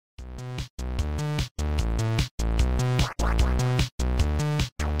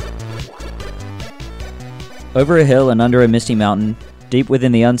Over a hill and under a misty mountain, deep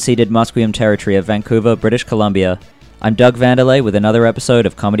within the unceded Musqueam territory of Vancouver, British Columbia, I'm Doug Vanderlei with another episode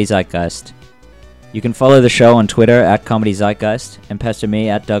of Comedy Zeitgeist. You can follow the show on Twitter at Comedy Zeitgeist and pester me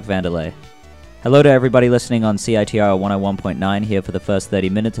at Doug Vanderlei. Hello to everybody listening on CITR 101.9 here for the first 30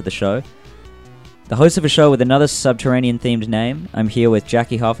 minutes of the show. The host of a show with another subterranean-themed name, I'm here with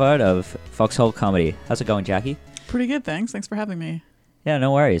Jackie Hoffart of Foxhole Comedy. How's it going, Jackie? Pretty good, thanks. Thanks for having me. Yeah,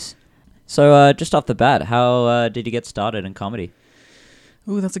 no worries. So, just off the bat, how did you get started in comedy?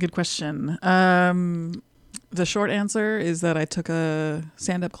 Ooh, that's a good question. The short answer is that I took a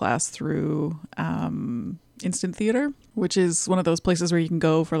stand-up class through Instant Theater, which is one of those places where you can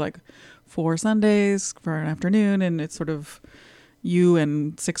go for like 4 Sundays for an afternoon, and it's sort of you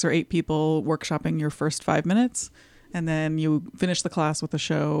and 6 or 8 people workshopping your first 5 minutes, and then you finish the class with a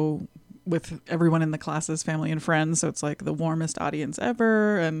show with everyone in the class's family and friends, so it's like the warmest audience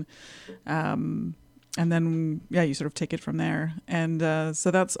ever, and then you sort of take it from there. And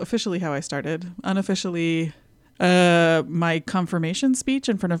so that's officially how I started. Unofficially, my confirmation speech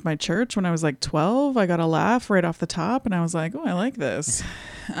in front of my church when I was like 12, I got a laugh right off the top, and I was like, oh, I like this.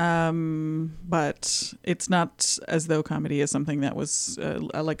 But it's not as though comedy is something that was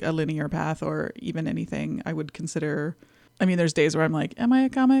like a linear path or even anything I would consider. I mean, there's days where I'm like, am I a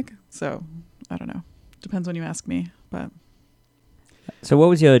comic? So I don't know. Depends when you ask me. But so what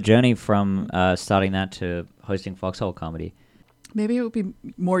was your journey from starting that to hosting Foxhole Comedy? Maybe it would be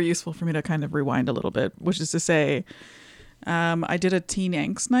more useful for me to kind of rewind a little bit, which is to say, I did a Teen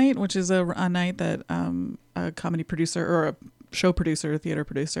Angst night, which is a night that a comedy producer or a show producer, theater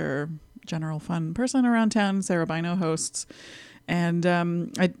producer, general fun person around town, Sarah Bino, hosts. And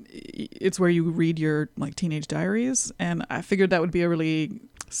it's where you read your like teenage diaries. And I figured that would be a really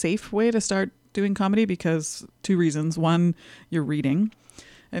safe way to start doing comedy because 2 reasons. 1, you're reading.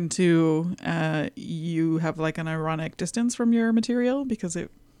 And 2, you have like an ironic distance from your material because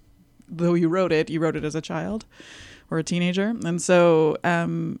though you wrote it as a child or a teenager. And so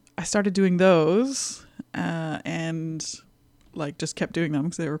I started doing those and like just kept doing them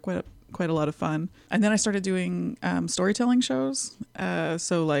because they were quite a lot of fun. And then I started doing storytelling shows.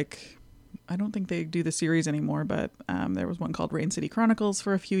 So like, I don't think they do the series anymore, but there was one called Rain City Chronicles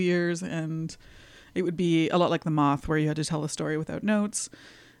for a few years, and it would be a lot like The Moth, where you had to tell a story without notes,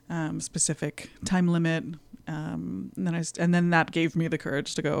 specific time limit. And then that gave me the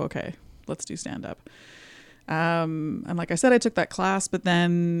courage to go, okay, let's do stand up. And like I said, I took that class, but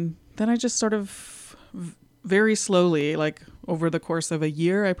then I just sort of very slowly, like over the course of a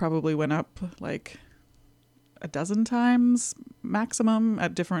year, I probably went up like a dozen times maximum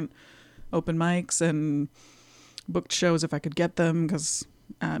at different open mics and booked shows if I could get them. Because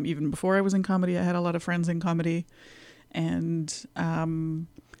even before I was in comedy, I had a lot of friends in comedy. And, and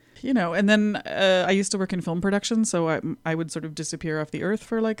then I used to work in film production. So I would sort of disappear off the earth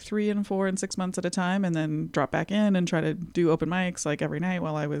for like 3 and 4 and 6 months at a time, and then drop back in and try to do open mics like every night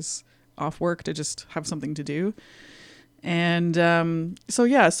while I was off work to just have something to do. And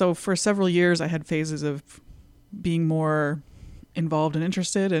so for several years I had phases of being more involved and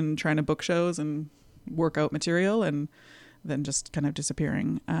interested and trying to book shows and work out material, and then just kind of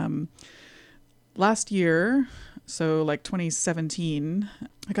disappearing. Last year, so like 2017,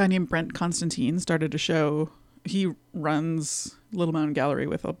 a guy named Brent Constantine started a show. He runs Little Mountain Gallery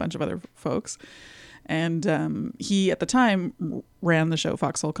with a bunch of other folks. And he, at the time, ran the show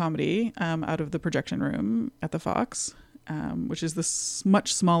Foxhole Comedy out of the projection room at the Fox, which is this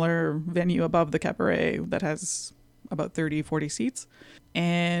much smaller venue above the cabaret that has about 30, 40 seats.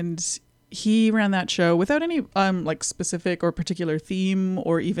 And he ran that show without any like specific or particular theme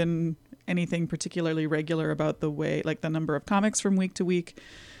or even anything particularly regular about the way, like the number of comics from week to week.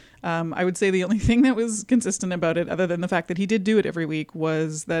 I would say the only thing that was consistent about it, other than the fact that he did do it every week,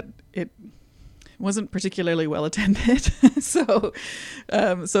 was that it wasn't particularly well attended. So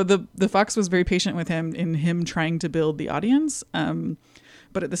the Fox was very patient with him in him trying to build the audience.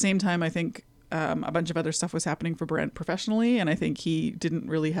 But at the same time, I think a bunch of other stuff was happening for Brent professionally, and I think he didn't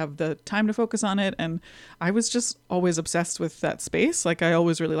really have the time to focus on it. And I was just always obsessed with that space. Like, I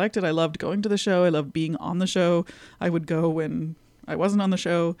always really liked it. I loved going to the show. I loved being on the show. I would go when I wasn't on the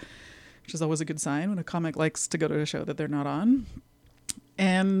show, which is always a good sign when a comic likes to go to a show that they're not on.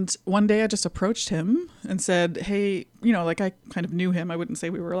 And one day I just approached him and said, hey, like I kind of knew him. I wouldn't say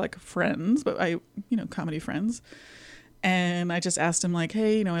we were like friends, but comedy friends. And I just asked him like,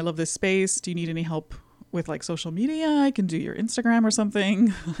 hey, I love this space. Do you need any help with like social media? I can do your Instagram or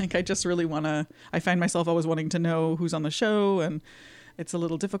something. Like, I just really I find myself always wanting to know who's on the show, and it's a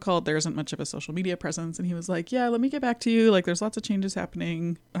little difficult. There isn't much of a social media presence. And he was like, yeah, let me get back to you. Like, there's lots of changes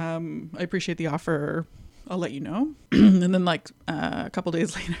happening. I appreciate the offer. I'll let you know. And then like a couple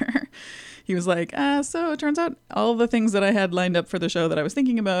days later, he was like, so it turns out all the things that I had lined up for the show that I was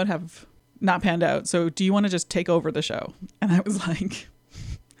thinking about have not panned out. So do you want to just take over the show? And I was like,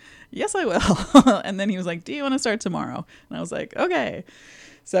 yes, I will. And then he was like, do you want to start tomorrow? And I was like, okay.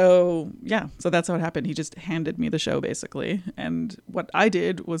 So yeah, so that's how it happened. He just handed me the show basically. And what I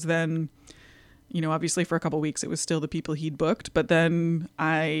did was then, obviously for a couple weeks, it was still the people he'd booked. But then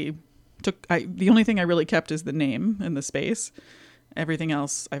the only thing I really kept is the name and the space. Everything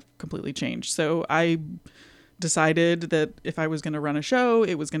else I've completely changed. So I decided that if I was going to run a show,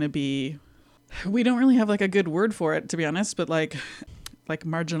 it was going to be, we don't really have like a good word for it, to be honest, but like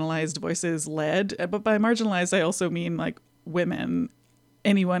marginalized voices led. But by marginalized, I also mean like women,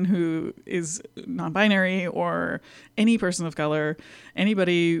 anyone who is non-binary or any person of color,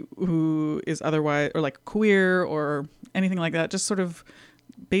 anybody who is otherwise or like queer or anything like that, just sort of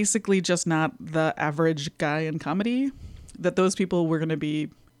basically just not the average guy in comedy, that those people were going to be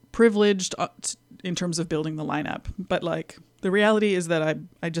privileged in terms of building the lineup. But like the reality is that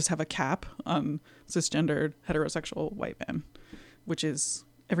I just have a cap on cisgendered heterosexual white men, which is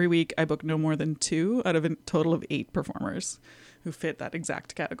every week I book no more than 2 out of a total of 8 performers who fit that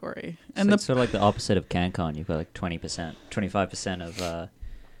exact category. And so it's sort of like the opposite of CanCon. You've got like 20%, 25% of...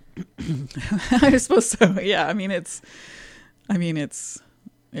 I suppose so. Yeah. I mean, it's,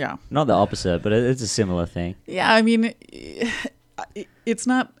 yeah. Not the opposite, but it's a similar thing. Yeah. I mean, it's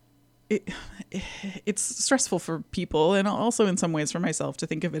not, it's stressful for people and also in some ways for myself to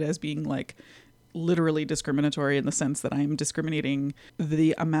think of it as being like literally discriminatory in the sense that I'm discriminating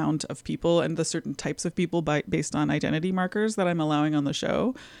the amount of people and the certain types of people based on identity markers that I'm allowing on the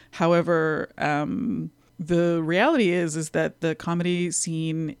show. However, the reality is that the comedy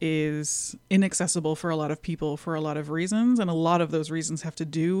scene is inaccessible for a lot of people for a lot of reasons. And a lot of those reasons have to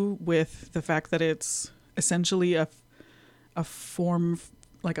do with the fact that it's essentially a formless,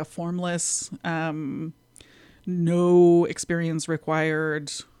 no experience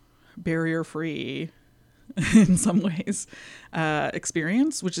required, barrier-free in some ways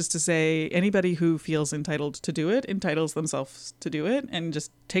experience, which is to say anybody who feels entitled to do it entitles themselves to do it and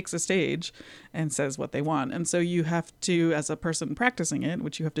just takes a stage and says what they want. And so you have to, as a person practicing it,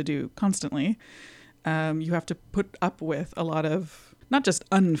 which you have to do constantly, you have to put up with a lot of not just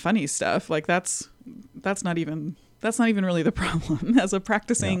unfunny stuff. Like that's not even really the problem. As a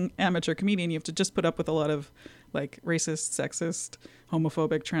practicing amateur comedian, you have to just put up with a lot of like racist, sexist,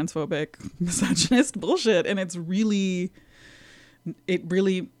 homophobic, transphobic, misogynist bullshit. And it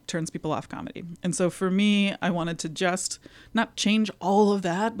really turns people off comedy. And so for me, I wanted to just not change all of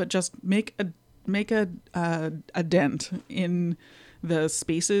that, but just make a dent in the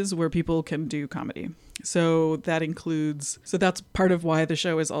spaces where people can do comedy. So that's part of why the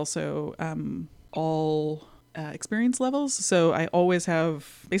show is also all experience levels. So I always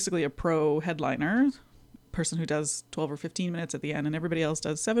have basically a pro headliner, person who does 12 or 15 minutes at the end, and everybody else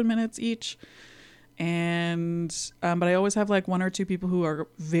does 7 minutes each. And but I always have like 1 or 2 people who are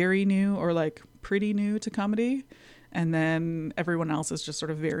very new or like pretty new to comedy, and then everyone else is just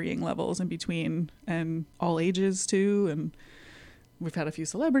sort of varying levels in between, and all ages too. And we've had a few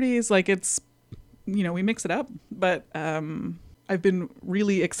celebrities. Like it's, we mix it up. But I've been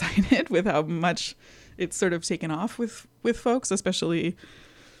really excited with how much it's sort of taken off with folks, especially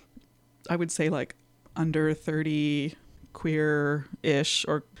I would say like under 30 queer-ish,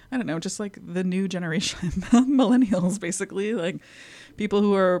 or I don't know, just like the new generation, millennials, basically, like people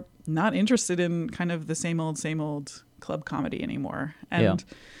who are not interested in kind of the same old club comedy anymore. And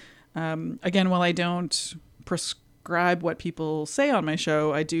again, while I don't prescribe what people say on my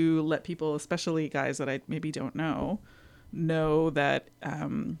show, I do let people, especially guys that I maybe don't know that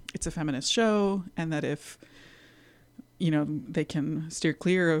it's a feminist show, and that if they can steer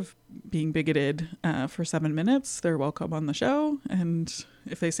clear of being bigoted for 7 minutes, they're welcome on the show. And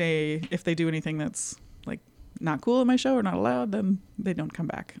if they do anything that's like not cool in my show or not allowed, then they don't come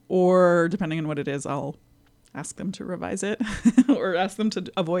back. Or depending on what it is, I'll ask them to revise it or ask them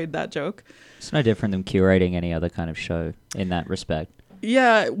to avoid that joke. It's no different than curating any other kind of show in that respect.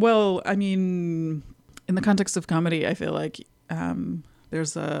 Yeah, well, I mean, in the context of comedy, I feel like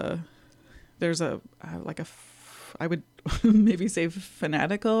there's a I would maybe say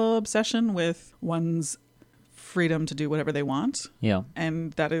fanatical obsession with one's freedom to do whatever they want. Yeah.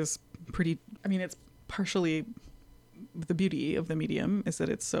 And that is it's partially the beauty of the medium is that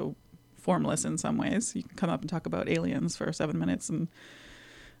it's so formless in some ways. You can come up and talk about aliens for 7 minutes,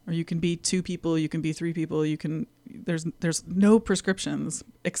 or you can be 2 people, you can be 3 people, there's no prescriptions,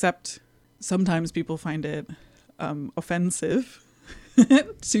 except sometimes people find it offensive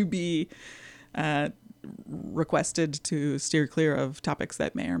to be requested to steer clear of topics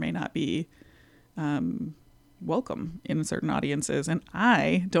that may or may not be welcome in certain audiences. And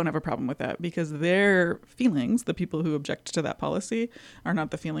I don't have a problem with that, because their feelings, the people who object to that policy, are not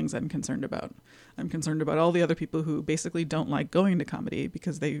the feelings I'm concerned about. I'm concerned about all the other people who basically don't like going to comedy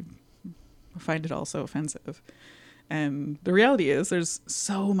because they find it all so offensive. And the reality is there's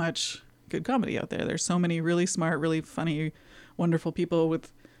so much good comedy out there. There's so many really smart, really funny, wonderful people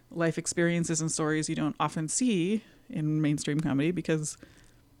with life experiences and stories you don't often see in mainstream comedy, because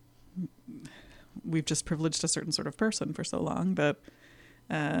we've just privileged a certain sort of person for so long that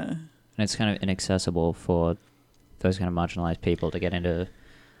and it's kind of inaccessible for those kind of marginalized people to get into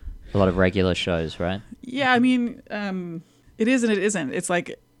a lot of regular shows, right? Yeah, I mean, it is and it isn't. It's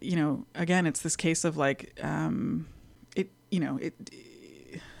like, again, it's this case of like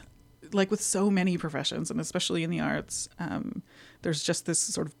like with so many professions, and especially in the arts, there's just this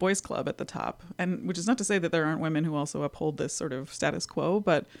sort of boys club at the top, and which is not to say that there aren't women who also uphold this sort of status quo,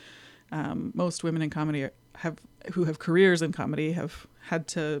 but most women in comedy who have careers in comedy have had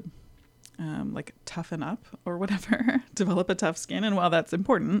to like toughen up or whatever, develop a tough skin. And while that's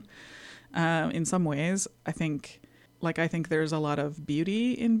important in some ways, I think there's a lot of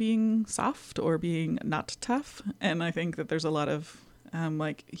beauty in being soft or being not tough. And I think that there's a lot of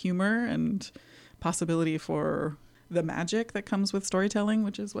like humor and possibility for the magic that comes with storytelling,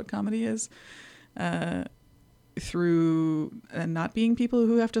 which is what comedy is, through not being people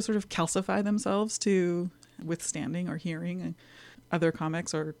who have to sort of calcify themselves to withstanding or hearing other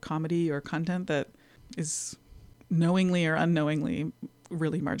comics or comedy or content that is knowingly or unknowingly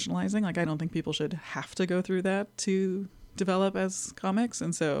really marginalizing. Like, I don't think people should have to go through that to develop as comics.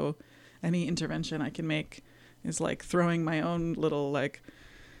 And so any intervention I can make is like throwing my own little, like,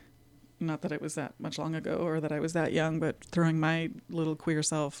 not that it was that much long ago or that I was that young, but throwing my little queer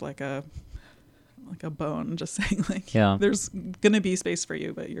self like a bone, just saying like, yeah, there's going to be space for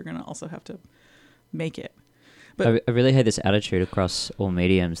you, but you're going to also have to make it. But I really hate this attitude across all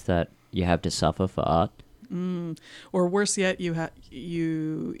mediums that you have to suffer for art. Or worse yet,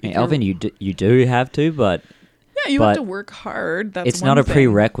 Elvin, you do have to, but yeah, you have to work hard. That's it's not a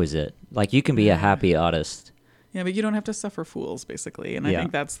prerequisite. Like, you can be a happy artist. Yeah, but you don't have to suffer fools, basically, and I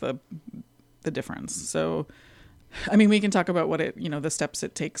think that's the difference. So, I mean, we can talk about what the steps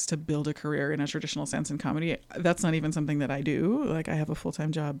it takes to build a career in a traditional sense in comedy. That's not even something that I do. Like, I have a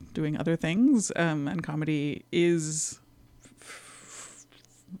full-time job doing other things, and comedy is,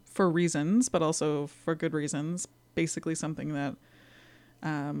 for reasons, but also for good reasons, basically something that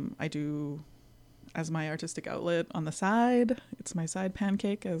I do as my artistic outlet on the side. It's my side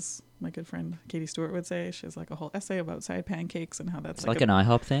pancake, as my good friend Katie Stewart would say. She has like a whole essay about side pancakes and how that's it's like an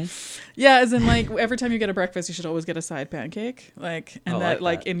IHOP thing. Yeah, as in like every time you get a breakfast, you should always get a side pancake. Like, and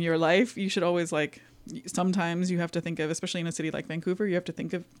like in your life, you should always like. Sometimes you have to think of, especially in a city like Vancouver, you have to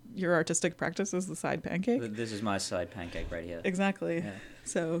think of your artistic practice as the side pancake. This is my side pancake right here. Exactly. Yeah.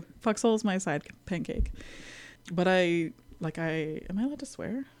 So Foxhole is my side pancake. But am I allowed to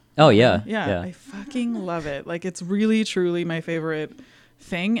swear? Oh, yeah. Yeah. I fucking love it. Like, it's really, truly my favorite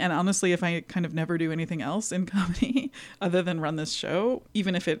thing. And honestly, if I kind of never do anything else in comedy other than run this show,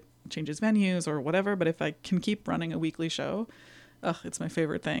 even if it changes venues or whatever, but if I can keep running a weekly show, it's my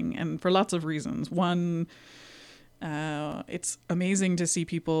favorite thing. And for lots of reasons. One, it's amazing to see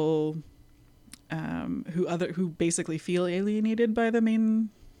people who basically feel alienated by the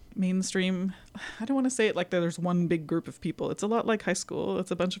mainstream. I don't want to say it like there's one big group of people. It's a lot like high school. It's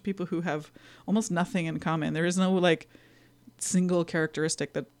a bunch of people who have almost nothing in common. There is no like single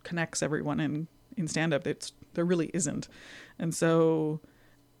characteristic that connects everyone in stand-up. There really isn't. And so,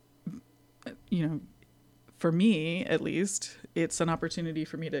 for me, at least, it's an opportunity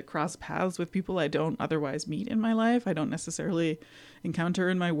for me to cross paths with people I don't otherwise meet in my life. I don't necessarily encounter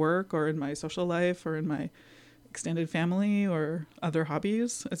in my work or in my social life or in my extended family or other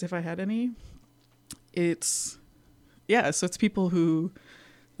hobbies, as if I had any. So it's people who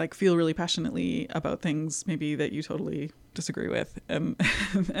like feel really passionately about things maybe that you totally disagree with.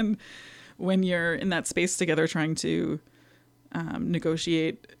 And when you're in that space together trying to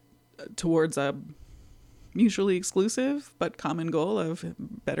negotiate towards a mutually exclusive but common goal of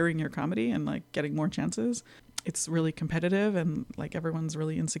bettering your comedy and like getting more chances, it's really competitive and like everyone's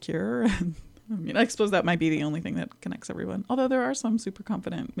really insecure. I mean, I suppose that might be the only thing that connects everyone. Although there are some super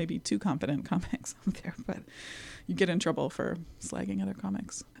confident, maybe too confident comics out there, but you get in trouble for slagging other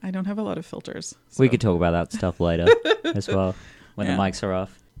comics. I don't have a lot of filters. So. We could talk about that stuff later as well when the mics are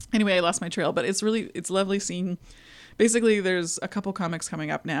off. Anyway, I lost my trail, but it's lovely seeing. Basically, there's a couple comics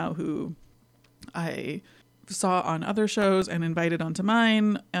coming up now who I saw on other shows and invited onto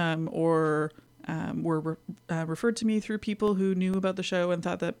mine, or were referred to me through people who knew about the show and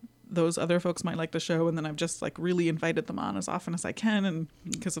thought that those other folks might like the show. And then I've just like really invited them on as often as I can. And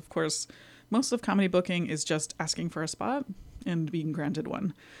because of course, most of comedy booking is just asking for a spot and being granted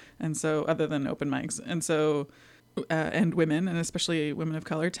one. And so other than open mics. And so, and women, and especially women of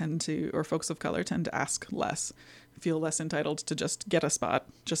color or folks of color tend to ask less, feel less entitled to just get a spot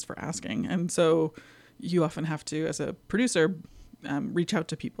just for asking. And so you often have to, as a producer, reach out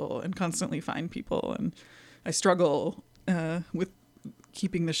to people and constantly find people. And I struggle with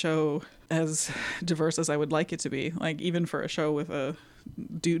keeping the show as diverse as I would like it to be. Like even for a show with a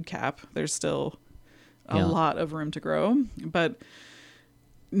dude cap, there's still a lot of room to grow. But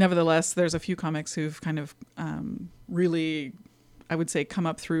nevertheless, there's a few comics who've kind of really, I would say, come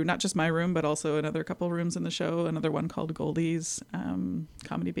up through not just my room, but also another couple rooms in the show. Another one called Goldie's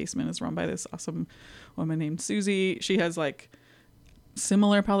Comedy Basement is run by this awesome woman named Susie. She has like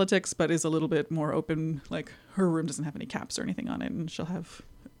similar politics, but is a little bit more open. Like her room doesn't have any caps or anything on it, and she'll have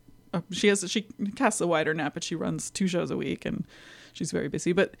she casts a wider net, but she runs 2 shows a week, and she's very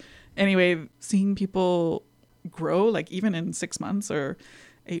busy. But anyway, seeing people grow, like even in 6 months or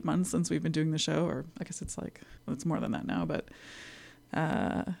 8 months since we've been doing the show, or I guess it's like, well, it's more than that now, but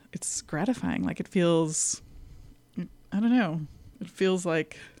it's gratifying. Like it feels, I don't know, it feels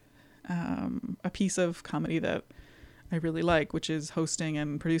like a piece of comedy that I really like, which is hosting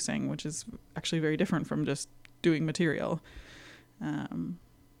and producing, which is actually very different from just doing material.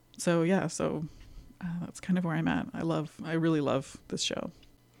 So that's kind of where I'm at. I really love this show.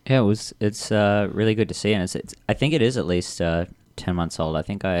 Yeah, it's really good to see, and it's I think it is at least 10 months old. I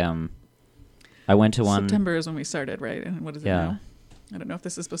think I went to one. September is when we started, right? And what is it now? I don't know if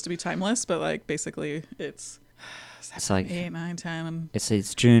this is supposed to be timeless, but like basically it's 7, 8, 9, 10.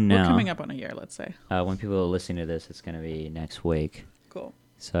 It's June now. We're coming up on a year, let's say. When people are listening to this, it's going to be next week. Cool.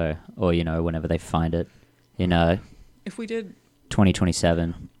 So, or whenever they find it in if we did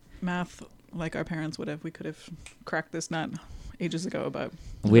 2027 math like our parents would have, we could have cracked this nut ages ago. But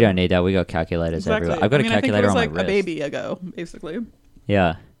we don't need that. We got calculators everywhere. I've got a calculator on my wrist. I think it was like a baby ago, basically.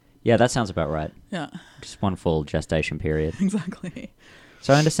 Yeah, that sounds about right. Yeah, just one full gestation period. Exactly.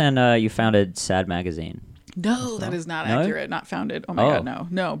 So I understand you founded Sad Magazine. No, that is not accurate. Not founded. Oh my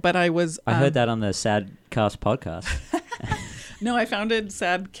God, no. But I was. I heard that on the Sadcast podcast. No, I founded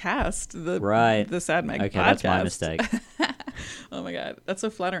Sadcast, the Sad Mag podcast. Okay, that's my mistake. Oh my God, that's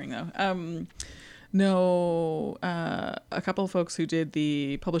so flattering though. No, a couple of folks who did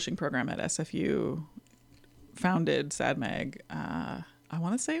the publishing program at SFU founded Sad Mag. I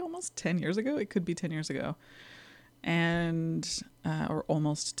want to say almost 10 years ago. It could be 10 years ago, or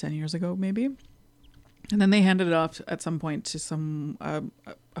almost 10 years ago, maybe. And then they handed it off at some point to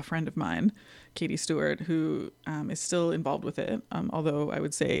a friend of mine, Katie Stewart, who is still involved with it. Although I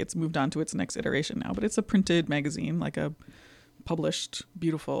would say it's moved on to its next iteration now, but it's a printed magazine, like a published,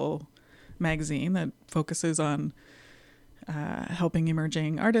 beautiful magazine that focuses on helping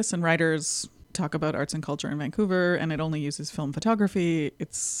emerging artists and writers talk about arts and culture in Vancouver. And it only uses film photography.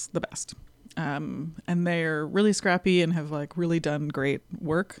 It's the best. And they're really scrappy and have like really done great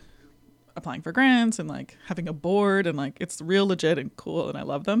work applying for grants and like having a board, and like it's real legit and cool, and I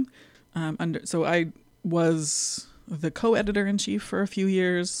love them. So I was the co-editor in chief for a few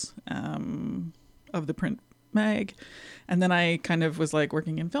years of the print mag, and then I kind of was like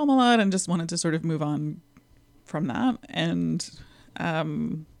working in film a lot and just wanted to sort of move on from that, and I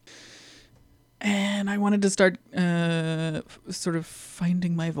wanted to start sort of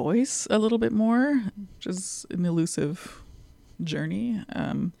finding my voice a little bit more, which is an elusive journey.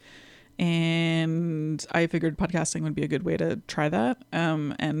 And I figured podcasting would be a good way to try that.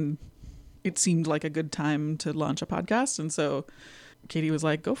 And it seemed like a good time to launch a podcast. And so Katie was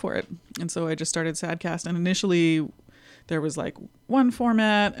like, go for it. And so I just started Sadcast. And initially there was like one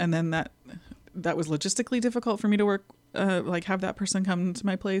format, and then that was logistically difficult for me to work, like have that person come to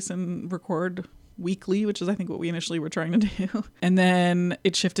my place and record weekly, which is I think what we initially were trying to do. And then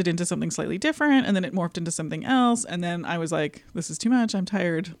it shifted into something slightly different, and then it morphed into something else, and then I was like, this is too much, I'm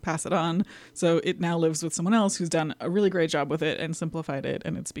tired, pass it on. So it now lives with someone else who's done a really great job with it and simplified it,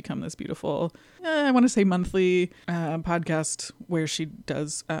 and it's become this beautiful, I want to say monthly podcast where she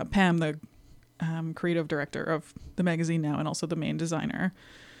does, Pam, the creative director of the magazine now and also the main designer,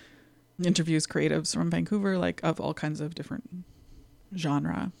 interviews creatives from Vancouver, like of all kinds of different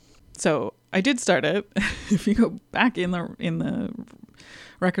genre. So I did start it. If you go back in the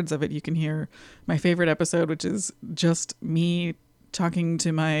records of it, you can hear my favorite episode, which is just me talking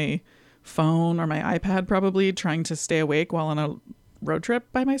to my phone or my iPad, probably trying to stay awake while on a road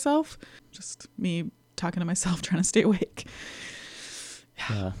trip by myself. Just me talking to myself, trying to stay awake.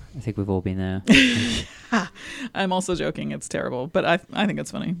 Yeah, I think we've all been there. I'm also joking. It's terrible, but I think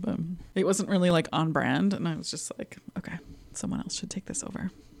it's funny. But it wasn't really like on brand, and I was just like, okay, someone else should take this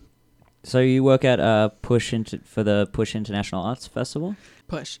over. So you work at for the Push International Arts Festival?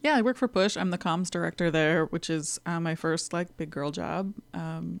 Push. Yeah, I work for Push. I'm the comms director there, which is my first like big girl job.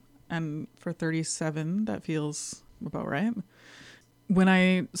 And for 37, that feels about right. When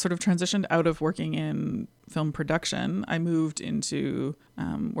I sort of transitioned out of working in film production, I moved into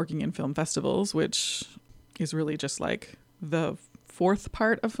working in film festivals, which is really just like the fourth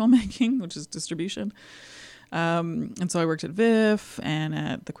part of filmmaking, which is distribution. And so I worked at VIFF and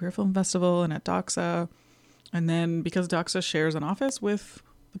at the Queer Film Festival and at Doxa. And then because Doxa shares an office with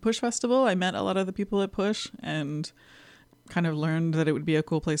the Push Festival, I met a lot of the people at Push and kind of learned that it would be a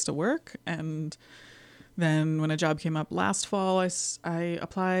cool place to work. And then when a job came up last fall, I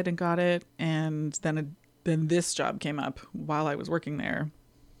applied and got it. And then this job came up while I was working there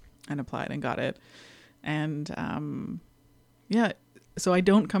and applied and got it. And yeah, so I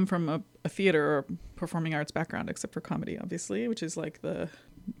don't come from a theater or performing arts background, except for comedy, obviously, which is like the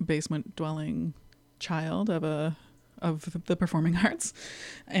basement dwelling child of the performing arts.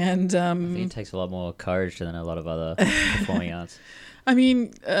 And I think it takes a lot more courage than a lot of other performing arts. I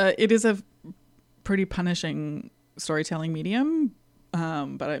mean, it is a pretty punishing storytelling medium,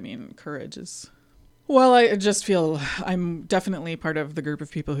 but I mean, courage is... Well, I just feel I'm definitely part of the group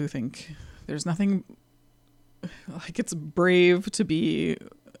of people who think there's nothing... Like, it's brave to be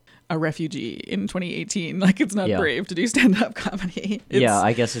a refugee in 2018. Like, it's not brave to do stand-up comedy.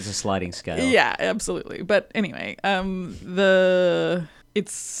 I guess it's a sliding scale. Yeah, absolutely. But anyway,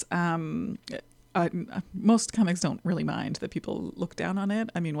 most comics don't really mind that people look down on it.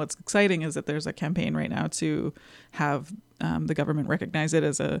 I mean, what's exciting is that there's a campaign right now to have the government recognize it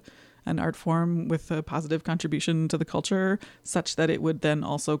as an art form with a positive contribution to the culture, such that it would then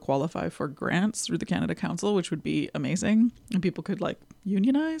also qualify for grants through the Canada Council, which would be amazing. And people could like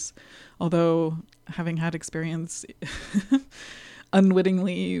unionize. Although having had experience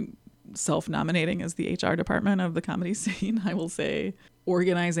unwittingly self-nominating as the HR department of the comedy scene, I will say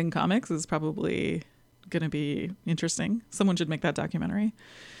organizing comics is probably going to be interesting. Someone should make that documentary.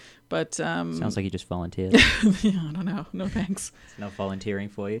 But sounds like you just volunteered. Yeah, I don't know. No thanks. It's no volunteering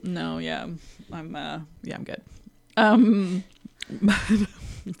for you. No, yeah, I'm good.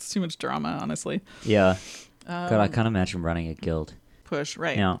 It's too much drama, honestly. Yeah. God, I can't imagine running a guild. Push,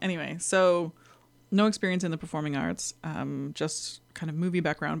 right? Yeah. Anyway, so no experience in the performing arts, just kind of movie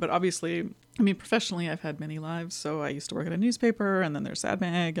background. But obviously, I mean, professionally, I've had many lives. So I used to work at a newspaper, and then there's Sad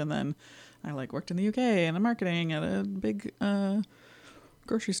Mag, and then I worked in the UK and in marketing at a big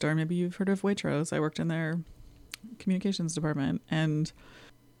grocery store. Maybe you've heard of Waitrose. I worked in their communications department, and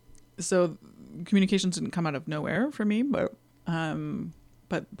so communications didn't come out of nowhere for me, but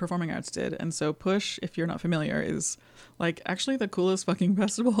performing arts did. And so Push, if you're not familiar, is like actually the coolest fucking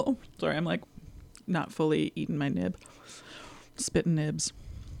festival. Sorry, I'm like not fully eating my nib, spitting nibs.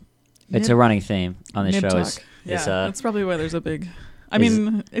 It's a running theme on the show. That's probably why there's a big. I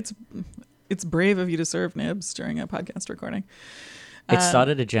mean, it's brave of you to serve nibs during a podcast recording. It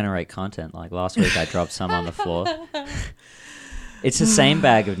started to generate content. Like last week, I dropped some on the floor. It's the same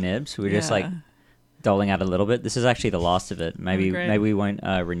bag of nibs. We're just like doling out a little bit. This is actually the last of it. Maybe we won't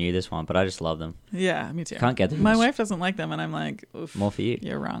renew this one, but I just love them. Yeah, me too. Can't get them. My wife doesn't like them, and I'm like, oof, more for you.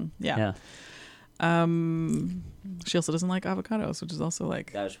 You're wrong. Yeah. She also doesn't like avocados, which is also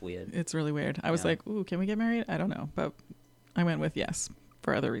like... That was weird. It's really weird. I was like, ooh, can we get married? I don't know. But I went with yes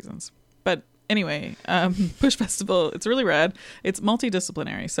for other reasons. But anyway, Push Festival, it's really rad. It's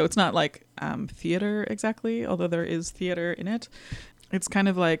multidisciplinary. So it's not like theater exactly, although there is theater in it. It's kind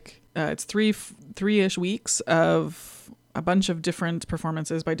of like, it's three-ish weeks of a bunch of different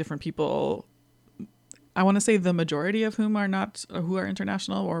performances by different people. I want to say the majority of whom are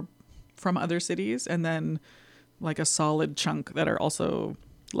international or from other cities, and then like a solid chunk that are also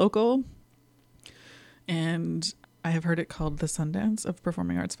local. And I have heard it called the Sundance of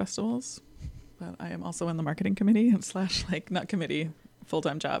Performing Arts Festivals, but I am also in the marketing committee / not committee,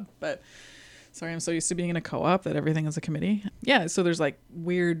 full-time job. But sorry, I'm so used to being in a co-op that everything is a committee. Yeah, so there's like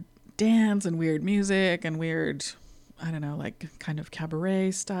weird dance and weird music and weird, I don't know, like kind of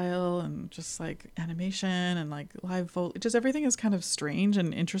cabaret style and just like animation and like live just everything is kind of strange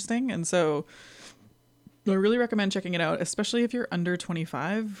and interesting. And so I really recommend checking it out, especially if you're under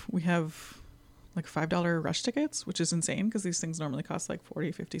 25. We have like $5 rush tickets, which is insane because these things normally cost like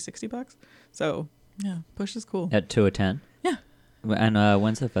 40, 50, 60 bucks. So yeah, Push is cool. At 2 or 10? Yeah. And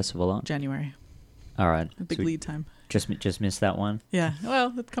when's the festival on? January. All right. A big lead time. Just missed that one? Yeah.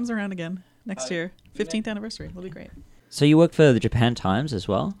 Well, it comes around again next year. 15th anniversary. It'll be great. So you worked for the Japan Times as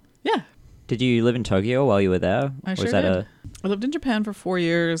well? Yeah, Did you live in Tokyo while you were there? I Or sure was that did. I lived in Japan for 4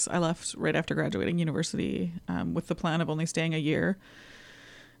 years. I left right after graduating university with the plan of only staying a year.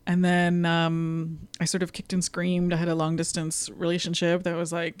 And then I sort of kicked and screamed. I had a long distance relationship that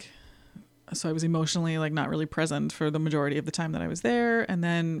was like, so I was emotionally like not really present for the majority of the time that I was there. And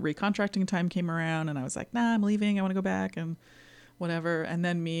then recontracting time came around and I was like, nah, I'm leaving. I want to go back and whatever. And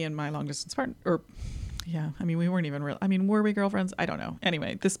then me and my long distance partner, or yeah, I mean, we weren't even real. I mean, were we girlfriends? I don't know.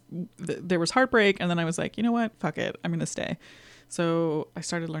 Anyway, there was heartbreak. And then I was like, you know what? Fuck it. I'm going to stay. So I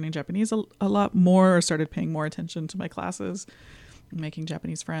started learning Japanese a lot more, started paying more attention to my classes, making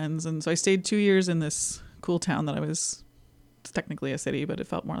Japanese friends. And so I stayed 2 years in this cool town that it's technically a city, but it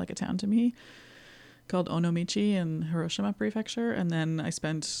felt more like a town to me, called Onomichi in Hiroshima Prefecture. And then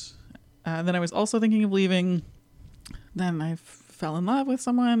then I was also thinking of leaving. Then I fell in love with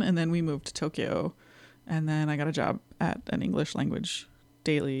someone and then we moved to Tokyo. And then I got a job at an English language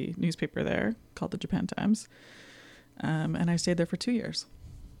daily newspaper there called the Japan Times. And I stayed there for 2 years.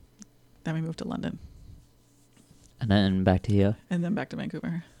 Then we moved to London. And then back to here? And then back to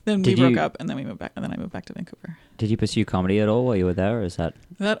Vancouver. Then we broke up and then we moved back. And then I moved back to Vancouver. Did you pursue comedy at all while you were there? Or is that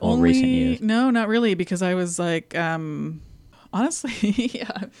all recent years? No, not really. Because I was like, honestly,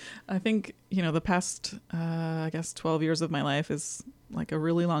 yeah, I think, the past, I guess 12 years of my life is like a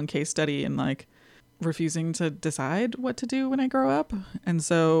really long case study in like refusing to decide what to do when I grow up. And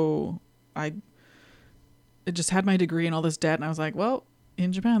so I just had my degree and all this debt. And I was like, well,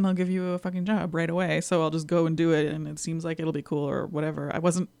 in Japan, they'll give you a fucking job right away. So I'll just go and do it. And it seems like it'll be cool or whatever. I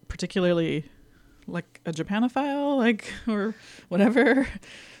wasn't particularly like a Japanophile, like, or whatever.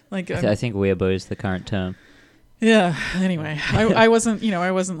 Like, I think weeaboo is the current term. Yeah. Anyway, I wasn't,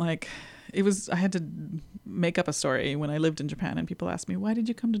 I wasn't like, I had to make up a story when I lived in Japan and people asked me, why did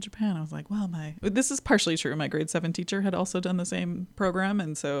you come to Japan? I was like, well, this is partially true. My grade 7 teacher had also done the same program.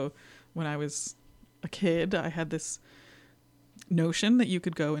 And so when I was a kid, I had this notion that you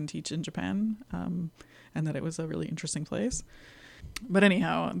could go and teach in Japan, and that it was a really interesting place. But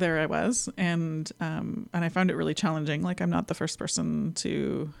anyhow, there I was, and I found it really challenging. Like, I'm not the first person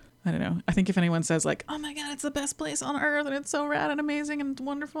to, I don't know. I think if anyone says like, oh my God, it's the best place on earth and it's so rad and amazing and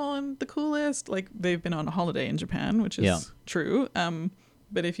wonderful and the coolest, like they've been on a holiday in Japan, which is true.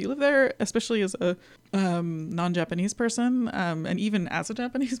 But if you live there, especially as a non-Japanese person, and even as a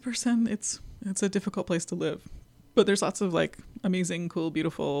Japanese person, it's a difficult place to live. But there's lots of like amazing, cool,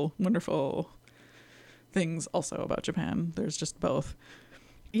 beautiful, wonderful things also about Japan. There's just both.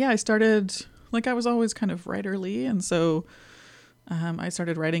 Yeah, I started, like I was always kind of writerly. And so I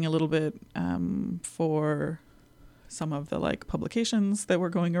started writing a little bit for some of the like publications that were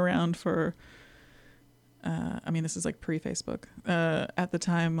going around for, this is like pre-Facebook. At the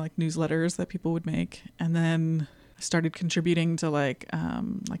time, like newsletters that people would make. And then I started contributing to like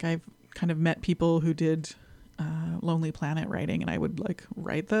I've kind of met people who did Lonely Planet writing, and I would like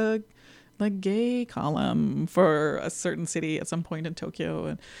write the like gay column for a certain city at some point in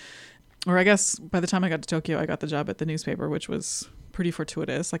Tokyo, or I guess by the time I got to Tokyo, I got the job at the newspaper, which was pretty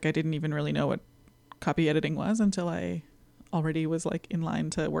fortuitous. Like I didn't even really know what copy editing was until I already was like in line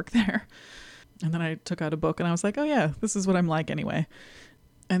to work there, and then I took out a book and I was like, oh yeah, this is what I'm like anyway.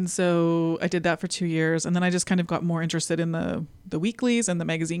 And so I did that for 2 years. And then I just kind of got more interested in the weeklies and the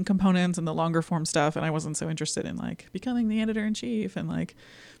magazine components and the longer form stuff. And I wasn't so interested in like becoming the editor in chief and like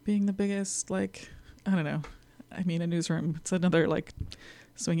being the biggest, like, I don't know. I mean, a newsroom, it's another like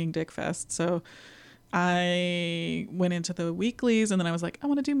swinging dick fest. So I went into the weeklies and then I was like, I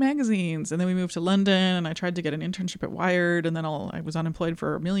want to do magazines. And then we moved to London and I tried to get an internship at Wired. And then I was unemployed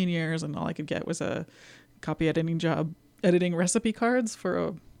for a million years and all I could get was a copy editing job, editing recipe cards for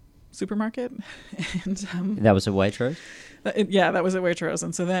a supermarket. And that was a Waitrose? That was at Waitrose.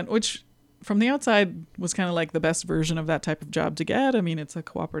 And so then, which from the outside was kind of like the best version of that type of job to get. I mean, it's a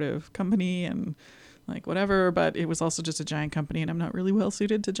cooperative company and like whatever, but it was also just a giant company and I'm not really well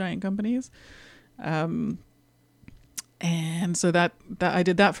suited to giant companies. And so that I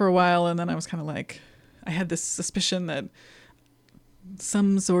did that for a while. And then I was kind of like, I had this suspicion that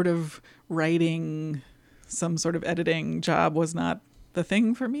some sort of writing, some sort of editing job was not the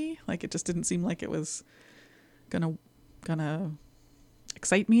thing for me. Like it just didn't seem like it was gonna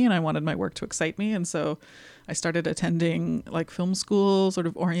excite me, and I wanted my work to excite me. And so I started attending like film school sort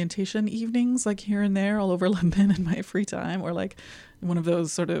of orientation evenings, like here and there all over London in my free time, or like one of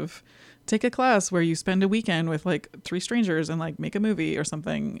those sort of take a class where you spend a weekend with like 3 strangers and like make a movie or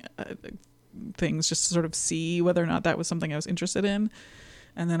something, things just to sort of see whether or not that was something I was interested in.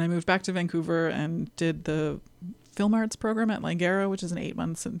 And then I moved back to Vancouver and did the film arts program at Langara, which is an 8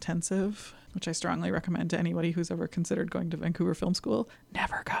 months intensive, which I strongly recommend to anybody who's ever considered going to Vancouver Film School.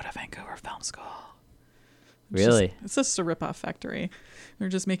 Never go to Vancouver Film School. Really? It's just a rip-off factory. They're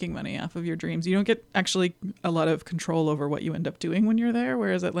just making money off of your dreams. You don't get actually a lot of control over what you end up doing when you're there,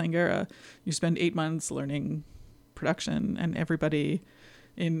 whereas at Langara, you spend 8 months learning production, and everybody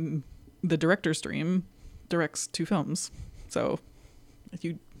in the director's stream directs 2 films. So if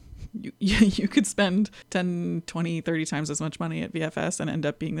you could spend 10, 20, 30 times as much money at VFS and end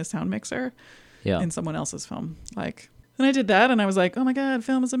up being the sound mixer in someone else's film. Like, and I did that, and I was like, oh my God,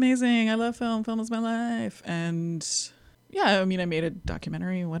 film is amazing. I love film. Film is my life. And yeah, I mean, I made a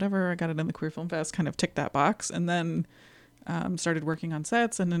documentary, whatever. I got it in the Queer Film Fest, kind of ticked that box, and then started working on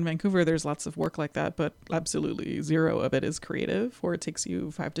sets. And in Vancouver, there's lots of work like that, but absolutely zero of it is creative, or it takes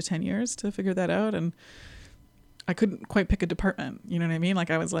you 5 to 10 years to figure that out. And I couldn't quite pick a department. You know what I mean?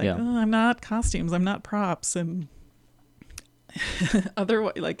 Like, I was like, oh, I'm not costumes. I'm not props. And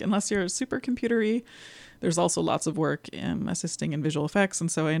otherwise, like, unless you're super computery, there's also lots of work in assisting in visual effects.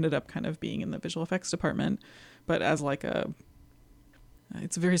 And so I ended up kind of being in the visual effects department, but as like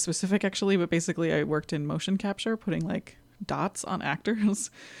it's very specific actually, but basically I worked in motion capture, putting like dots on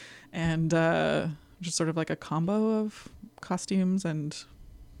actors and just sort of like a combo of costumes and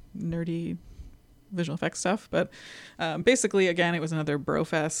nerdy visual effects stuff. But basically, again, it was another bro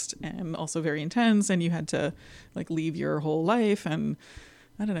fest and also very intense, and you had to like leave your whole life, and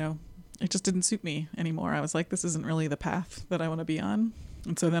I don't know, it just didn't suit me anymore. I was like, this isn't really the path that I want to be on.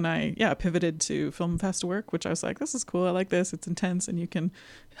 And so then I pivoted to film fest work, which I was like, this is cool. I like this. It's intense, and you can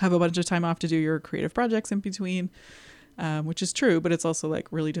have a bunch of time off to do your creative projects in between, which is true, but it's also like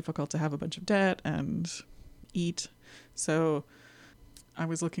really difficult to have a bunch of debt and eat. So I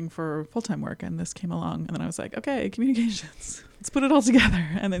was looking for full-time work, and this came along, and then I was like, okay, communications, let's put it all together.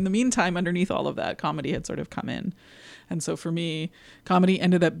 And in the meantime, underneath all of that, comedy had sort of come in. And so for me, comedy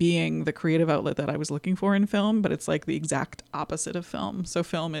ended up being the creative outlet that I was looking for in film, but it's like the exact opposite of film. So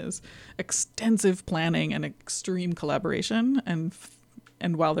film is extensive planning and extreme collaboration,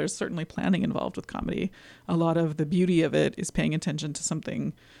 and while there's certainly planning involved with comedy, a lot of the beauty of it is paying attention to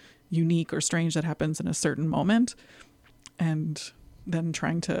something unique or strange that happens in a certain moment, and then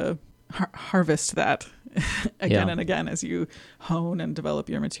trying to harvest that again and again as you hone and develop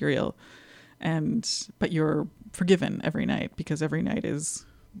your material. But you're forgiven every night, because every night is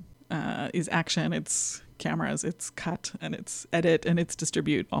action, it's cameras, it's cut, and it's edit, and it's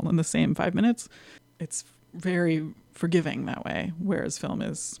distribute all in the same 5 minutes. It's very forgiving that way, whereas film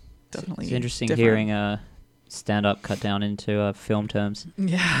is definitely It's interesting different. hearing stand-up cut down into film terms.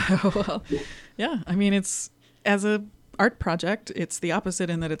 Yeah, well, yeah. I mean, it's, as a art project, it's the opposite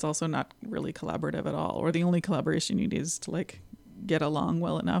in that it's also not really collaborative at all, or the only collaboration you need is to like get along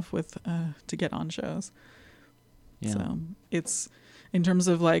well enough with to get on shows. Yeah. So it's, in terms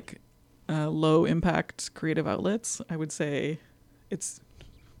of like low impact creative outlets, I would say it's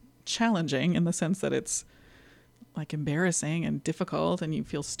challenging in the sense that it's like embarrassing and difficult, and you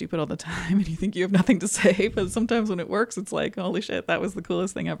feel stupid all the time, and you think you have nothing to say, but sometimes when it works, it's like, holy shit, that was the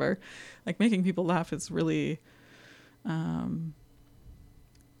coolest thing ever. Like, making people laugh is really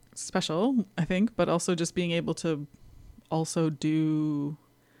special, I think, but also just being able to also do,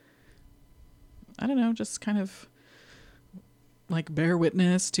 I don't know, just kind of like bear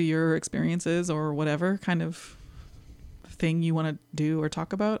witness to your experiences or whatever kind of thing you want to do or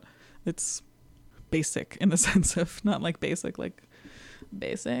talk about. It's basic in the sense of not like basic like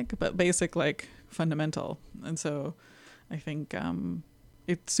basic, but basic like fundamental. And so I think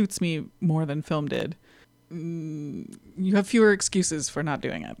it suits me more than film did. You have fewer excuses for not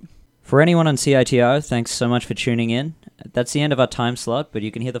doing it. For anyone on CITR, thanks so much for tuning in. That's the end of our time slot, but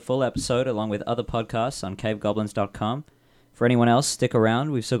you can hear the full episode along with other podcasts on cavegoblins.com. For anyone else, stick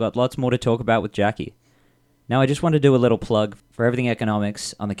around. We've still got lots more to talk about with Jackie. Now, I just want to do a little plug for Everything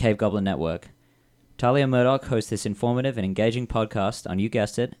Economics on the Cave Goblin Network. Talia Murdoch hosts this informative and engaging podcast on, you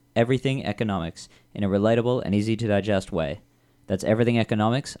guessed it, Everything Economics, in a relatable and easy-to-digest way. That's Everything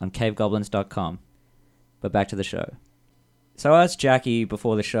Economics on cavegoblins.com. But back to the show. So I asked Jackie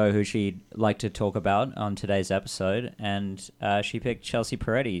before the show who she'd like to talk about on today's episode, and she picked Chelsea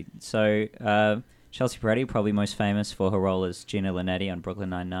Peretti. So Chelsea Peretti, probably most famous for her role as Gina Linetti on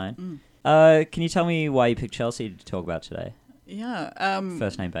Brooklyn Nine-Nine. Can you tell me why you picked Chelsea to talk about today? Yeah.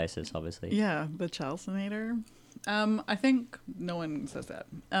 First name basis, obviously. Yeah, the Chelseanator. I think no one says that.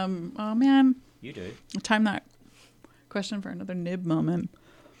 Oh, man. You do. Time that question for another nib moment.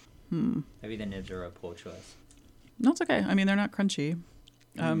 Maybe the nibs are a poor choice. No, it's okay. I mean, they're not crunchy.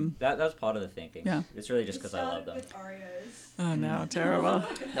 That's part of the thinking. Yeah. It's really just because I love them. With Oreos. Oh, no. Terrible.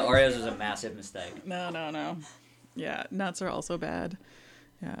 The Oreos was a massive mistake. No. Yeah, nuts are also bad.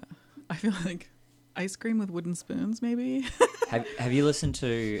 Yeah. I feel like ice cream with wooden spoons, maybe. Have you listened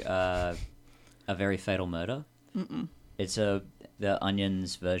to A Very Fatal Murder? Mm-mm. It's the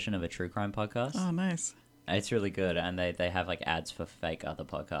Onion's version of a true crime podcast. Oh, nice. It's really good, and they have like ads for fake other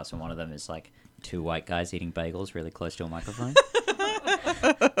podcasts, and one of them is like two white guys eating bagels really close to a microphone.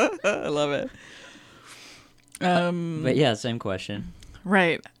 I love it. But yeah, same question.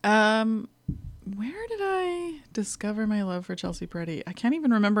 Right. Where did I discover my love for Chelsea Peretti? I can't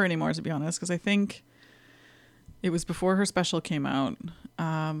even remember anymore, to be honest, because I think it was before her special came out.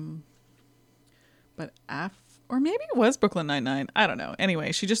 But or maybe it was Brooklyn Nine-Nine. I don't know.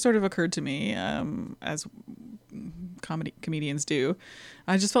 Anyway, she just sort of occurred to me, as comedians do.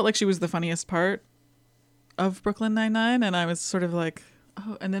 I just felt like she was the funniest part of Brooklyn Nine-Nine, and I was sort of like,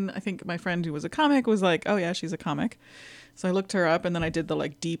 oh. And then I think my friend who was a comic was like, oh yeah, she's a comic. So I looked her up, and then I did the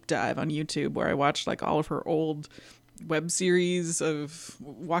like deep dive on YouTube where I watched like all of her old web series of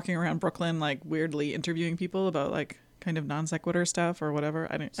walking around Brooklyn, like weirdly interviewing people about like kind of non sequitur stuff or whatever.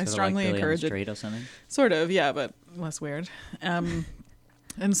 I strongly like encourage Billy on the it. Street or something. Sort of, yeah, but less weird. And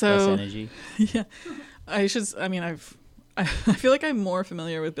so Less energy. yeah, I feel like I'm more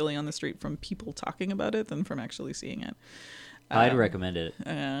familiar with Billy on the Street from people talking about it than from actually seeing it. I'd recommend it.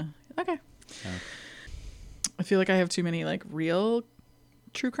 Okay. I feel like I have too many like real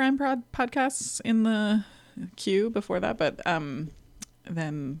true crime podcasts in the queue before that, but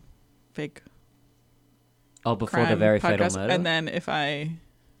then fake. Oh, before The Very Fatal Murder? And then if I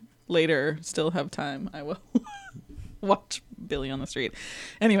later still have time, I will watch Billy on the Street.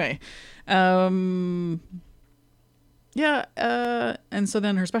 Anyway, and so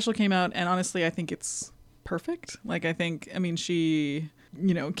then her special came out, and honestly, I think it's perfect. Like, she,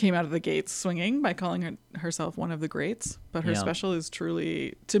 came out of the gates swinging by calling herself one of the greats, but her special is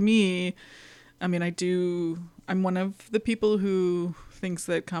truly, to me, I'm one of the people who thinks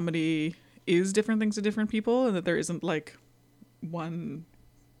that comedy is different things to different people, and that there isn't like one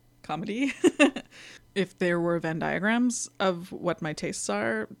comedy. If there were Venn diagrams of what my tastes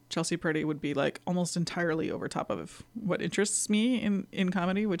are, Chelsea Peretti would be like almost entirely over top of what interests me in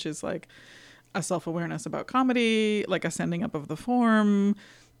comedy, which is like a self-awareness about comedy, like a sending up of the form,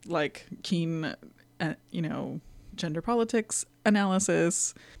 like keen, gender politics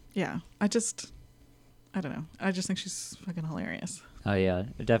analysis. Yeah, I don't know. I just think she's fucking hilarious. Oh yeah,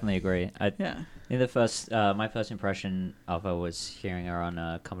 I definitely agree. Yeah. In the my first impression of her was hearing her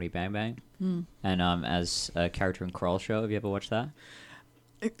on Comedy Bang Bang, and as a character in Kroll Show. Have you ever watched that?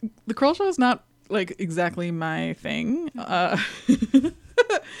 The Kroll Show is not like exactly my thing.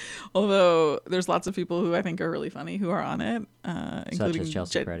 Although there's lots of people who I think are really funny who are on it, including such as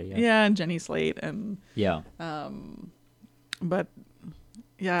Chelsea Peretti. Yeah, and Jenny Slate, and yeah. But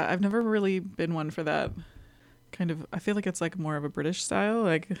yeah, I've never really been one for that kind of. I feel like it's like more of a British style,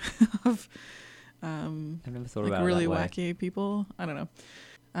 like of I've never thought like about really it that way. wacky people. I don't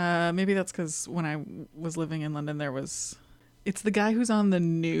know. Maybe that's because when I was living in London, it's the guy who's on the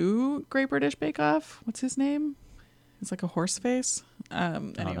new Great British Bake Off. What's his name? It's like a horse face.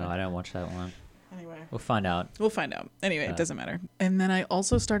 Anyway. Oh no, I don't watch that one. Anyway. We'll find out. Anyway, it doesn't matter. And then I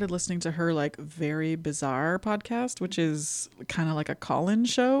also started listening to her like very bizarre podcast, which is kind of like a call-in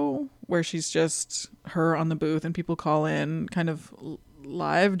show where she's just her on the booth and people call in kind of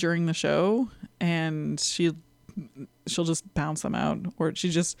live during the show, and she'll just bounce them out, or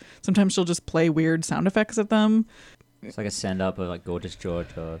sometimes she'll just play weird sound effects at them. It's like a send-up of like Gorgeous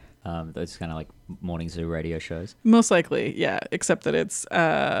George or those kind of like morning zoo radio shows. Most likely, yeah. Except that it's,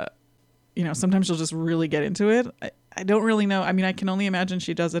 sometimes she'll just really get into it. I don't really know. I mean, I can only imagine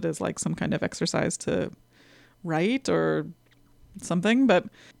she does it as like some kind of exercise to write or something, but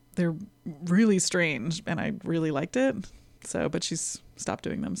they're really strange and I really liked it. So, but she's stopped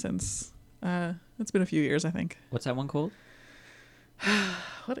doing them since, it's been a few years, I think. What's that one called?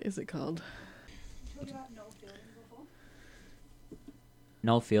 What is it called?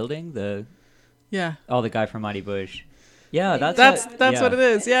 Noel Fielding, the guy from Mighty Bush. Yeah, that's what it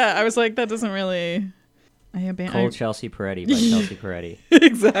is. Yeah, I was like, that doesn't really. Called Chelsea Peretti by Chelsea Peretti.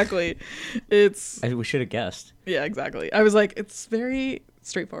 Exactly. We should have guessed. Yeah, exactly. I was like, it's very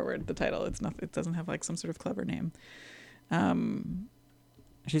straightforward. The title. It's not. It doesn't have like some sort of clever name.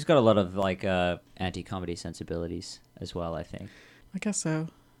 She's got a lot of like anti-comedy sensibilities as well, I think. I guess so.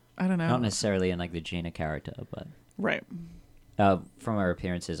 I don't know. Not necessarily in like the Gina character, but right. From her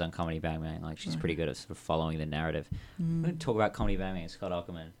appearances on Comedy Bang Bang, like she's pretty good at sort of following the narrative. I'm going to talk about Comedy Bang Bang and Scott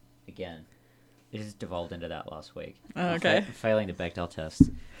Aukerman again. It just devolved into that last week. Okay. Failing the Bechdel test.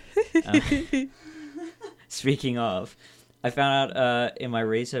 Speaking of, I found out in my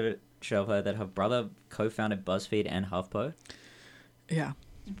research show of her that her brother co-founded BuzzFeed and HuffPo. Yeah.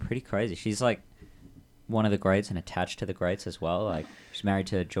 It's pretty crazy. She's like one of the greats and attached to the greats as well. Like she's married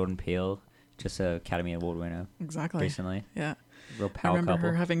to Jordan Peele, just an Academy Award winner. Exactly. Recently. Yeah. Real power I remember couple.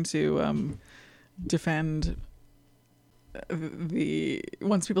 her having to defend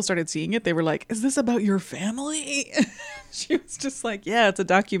once people started seeing it, they were like, "Is this about your family?" She was just like, "Yeah, it's a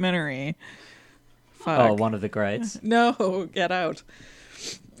documentary." Fuck. Oh, one of the greats. No, Get Out.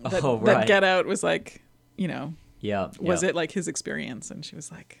 Right. That Get Out was like, you know, was it? it like his experience? And she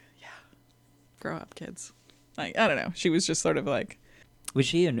was like, "Yeah, grow up, kids." Like, I don't know. She was just sort of like. Was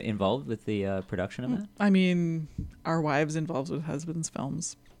she involved with the production of it? I mean, are wives involved with husbands'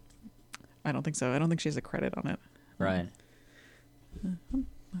 films? I don't think so. I don't think she has a credit on it. Right.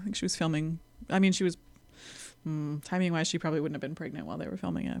 I think she was filming. I mean, she was timing wise, she probably wouldn't have been pregnant while they were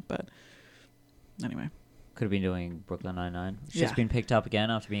filming it. But anyway, Could have been doing Brooklyn Nine-Nine. She's Yeah. been picked up again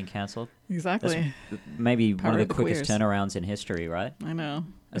after being cancelled. exactly. Maybe Power one of of the the quickest queers. turnarounds in history, right? I know.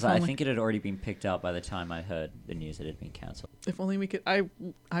 As I think it had already been picked up by the time I heard the news that it had been cancelled. If only we could.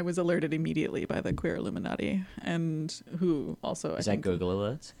 I was alerted immediately by the queer Illuminati, and who also Is I that think, Google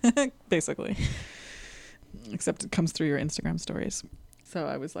Alerts? basically. Except it comes through your Instagram stories. So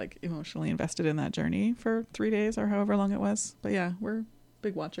I was like emotionally invested in that journey for 3 days or however long it was. But yeah, we're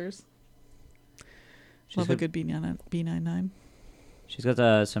big watchers. Love a good B99. She's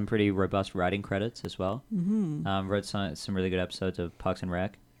got some pretty robust writing credits as well. Mm-hmm. Wrote some really good episodes of Parks and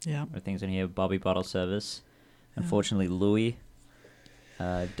Rec. Yeah. Or things in here. Bobby Bottle Service. Unfortunately, Louis.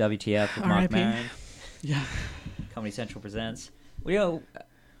 WTF with Mark R.I.P.. Maron. Yeah. Comedy Central presents. Well,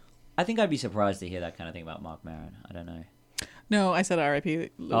 I think I'd be surprised to hear that kind of thing about Mark Maron. I don't know. No, I said R.I.P.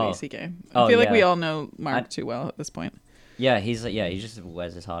 Louis Oh. C.K. Oh, I feel like we yeah. all know Mark too well at this point. Yeah, he just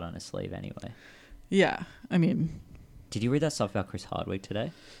wears his heart on his sleeve anyway. Yeah. I mean, Did you read that stuff about Chris Hardwick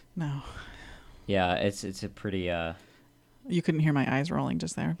today? no. Yeah, it's a pretty You couldn't hear my eyes rolling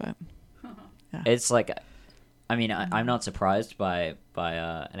just there, but yeah. it's like, I mean, I'm not surprised by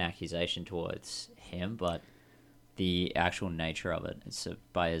an accusation towards him, but the actual nature of it, it's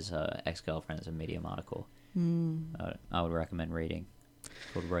by his ex-girlfriend. It's a Medium article. I would recommend reading.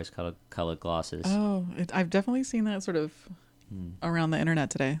 It's called Rose-Colored Glasses. Oh, I've definitely seen that sort of around the internet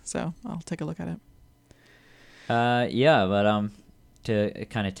today, so I'll take a look at it. Yeah, but to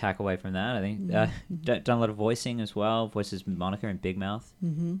kind of tack away from that, I think done a lot of voicing as well. Voices Monica in Big Mouth.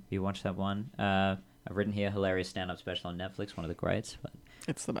 Mm-hmm. You watched that one? I've written here hilarious stand-up special on Netflix, one of the greats, but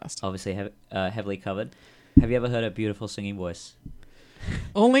It's the best. obviously heavily covered. Have you ever heard a beautiful singing voice?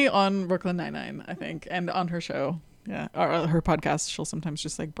 Only on Brooklyn Nine-Nine, I think, and on her show. Yeah, or her podcast, she'll sometimes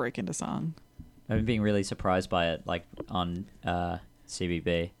just like break into song. I've been being really surprised by it, like on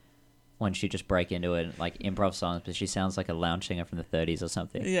CBB, when she just break into it, like improv songs, but she sounds like a lounge singer from the 30s or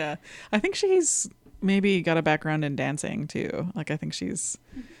something. Yeah, I think she's maybe got a background in dancing too. Like I think she's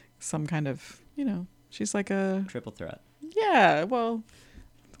some kind of, she's like a Triple threat. Yeah, well,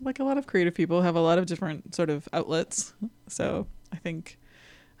 like a lot of creative people have a lot of different sort of outlets. So I think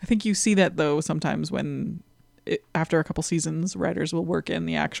you see that though sometimes when after a couple seasons, writers will work in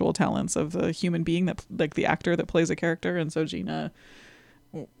the actual talents of the human being that, like the actor that plays a character. And so Gina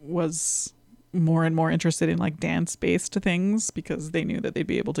was more and more interested in like dance based things because they knew that they'd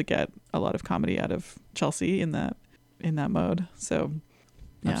be able to get a lot of comedy out of Chelsea in that mode. So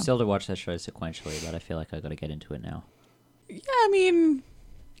yeah. I'm still to watch that show sequentially, but I feel like I got to get into it now. Yeah, I mean,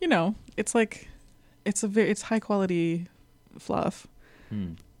 it's like it's high quality fluff,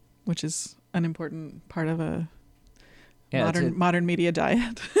 which is an important part of a modern media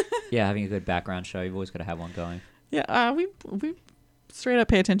diet. Yeah, having a good background show, you've always got to have one going. Yeah, we straight up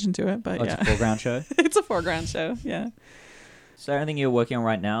pay attention to it, but It's a foreground show. It's a foreground show. Yeah. Is there anything you're working on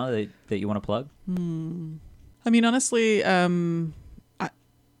right now that you want to plug? I mean, honestly,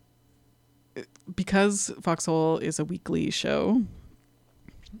 because Foxhole is a weekly show,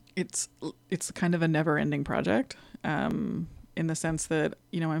 it's kind of a never-ending project, in the sense that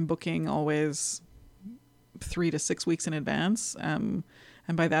I'm booking always 3 to 6 weeks in advance, and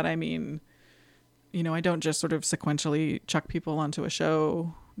by that I mean, I don't just sort of sequentially chuck people onto a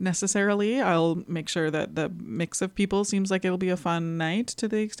show necessarily. I'll make sure that the mix of people seems like it'll be a fun night to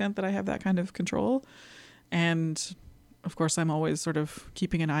the extent that I have that kind of control, and of course I'm always sort of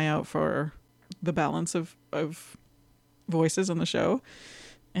keeping an eye out for the balance of voices on the show,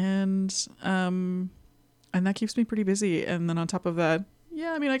 and that keeps me pretty busy. And then on top of that,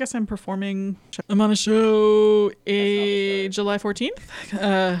 yeah, I mean, I guess I'm performing. I'm on a show July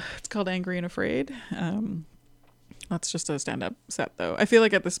 14th. It's called Angry and Afraid. That's just a stand-up set, though. I feel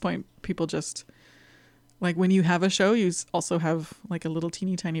like at this point, people just like when you have a show, you also have like a little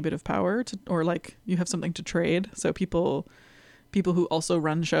teeny tiny bit of power to, or like you have something to trade. So people who also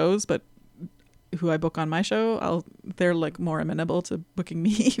run shows, but who I book on my show, they're like more amenable to booking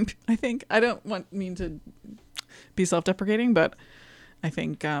me. I think. I don't mean to be self-deprecating, but I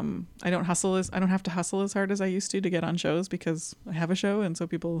think I don't have to hustle as hard as I used to get on shows because I have a show, and so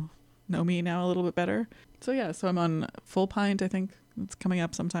people know me now a little bit better. So yeah, so I'm on Full Pint. I think it's coming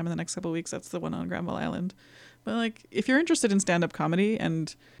up sometime in the next couple of weeks. That's the one on Granville Island. But like, if you're interested in stand-up comedy,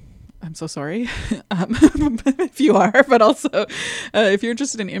 and I'm so sorry if you are, but also if you're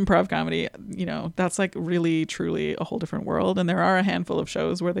interested in improv comedy, you know, that's like really, truly a whole different world. And there are a handful of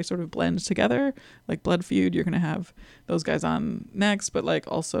shows where they sort of blend together, like Blood Feud. You're going to have those guys on next, but like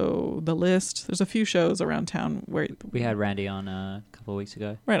also The List. There's a few shows around town where we had Randy on a couple of weeks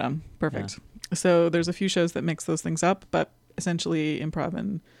ago. Right on. Perfect. Yeah. So there's a few shows that mix those things up, but essentially improv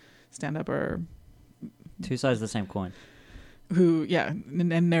and stand-up are two sides of the same coin.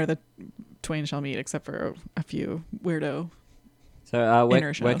 And they're the twain shall meet, except for a few weirdo. So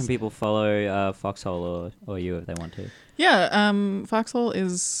where can people follow Foxhole or you if they want to? Yeah, Foxhole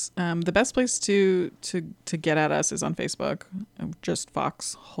is the best place to get at us is on Facebook, just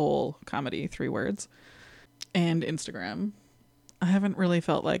Foxhole Comedy, 3 words, and Instagram. I haven't really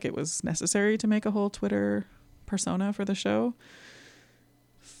felt like it was necessary to make a whole Twitter persona for the show.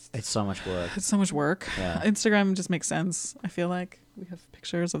 It's so much work. Yeah. Instagram just makes sense. I feel like we have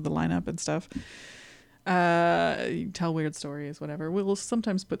pictures of the lineup and stuff. You tell weird stories, whatever. We'll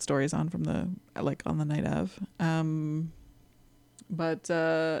sometimes put stories on from on the night of.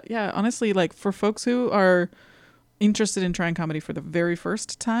 Yeah, honestly, like for folks who are interested in trying comedy for the very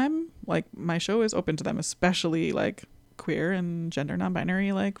first time, like my show is open to them, especially like queer and gender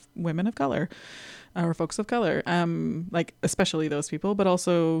non-binary, like women of color. Or folks of color, like especially those people, but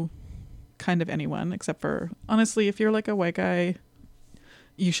also kind of anyone, except for, honestly, if you're like a white guy,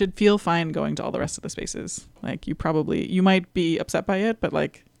 you should feel fine going to all the rest of the spaces. Like you might be upset by it, but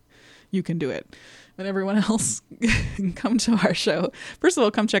like you can do it. But everyone else can come to our show. First of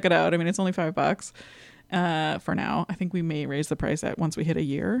all, come check it out. I mean, it's only $5 for now. I think we may raise the price once we hit a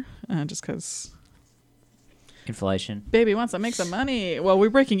year, just because inflation. Baby wants to make some money. Well,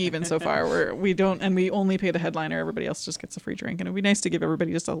 we're breaking even so far. We only pay the headliner. Everybody else just gets a free drink. And it'd be nice to give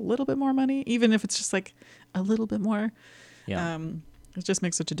everybody just a little bit more money, even if it's just like a little bit more. Yeah. It just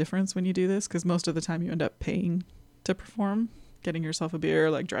makes such a difference when you do this, because most of the time you end up paying to perform, getting yourself a beer,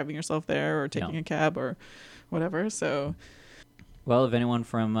 like driving yourself there or taking a cab or whatever. So, well, if anyone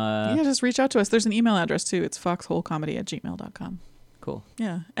from just reach out to us. There's an email address too. It's foxholecomedy@gmail.com. Cool.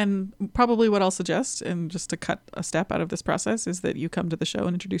 Yeah. And probably what I'll suggest, and just to cut a step out of this process, is that you come to the show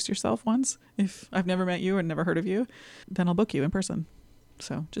and introduce yourself once. If I've never met you or never heard of you, then I'll book you in person.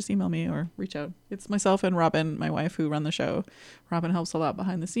 So just email me or reach out. It's myself and Robin, my wife, who run the show. Robin helps a lot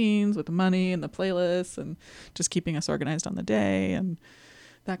behind the scenes with the money and the playlists and just keeping us organized on the day and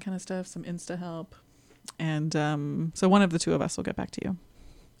that kind of stuff. Some Insta help. And so one of the two of us will get back to you.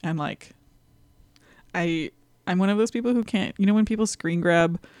 And like, I'm one of those people who can't, when people screen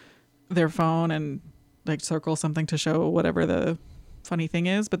grab their phone and like circle something to show whatever the funny thing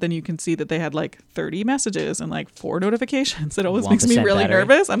is, but then you can see that they had like 30 messages and like 4 notifications. It always makes me really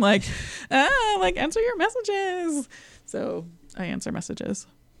nervous. I'm like, answer your messages. So I answer messages.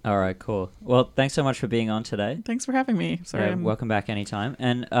 All right, cool. Well, thanks so much for being on today. Thanks for having me. Sorry. Welcome back anytime.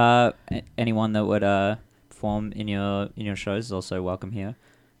 And anyone that would perform in your shows is also welcome here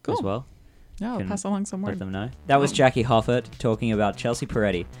as well. Yeah, I'll pass along some word. Let them know. That was Jackie Hoffart talking about Chelsea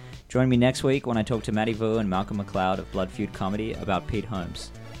Peretti. Join me next week when I talk to Maddie Vu and Malcolm McLeod of Blood Feud Comedy about Pete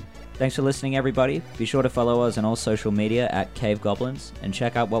Holmes. Thanks for listening, everybody. Be sure to follow us on all social media at Cave Goblins and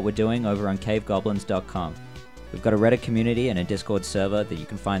check out what we're doing over on cavegoblins.com. We've got a Reddit community and a Discord server that you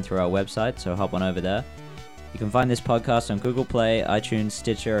can find through our website, so hop on over there. You can find this podcast on Google Play, iTunes,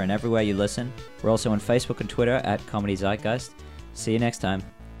 Stitcher, and everywhere you listen. We're also on Facebook and Twitter at Comedy Zeitgeist. See you next time.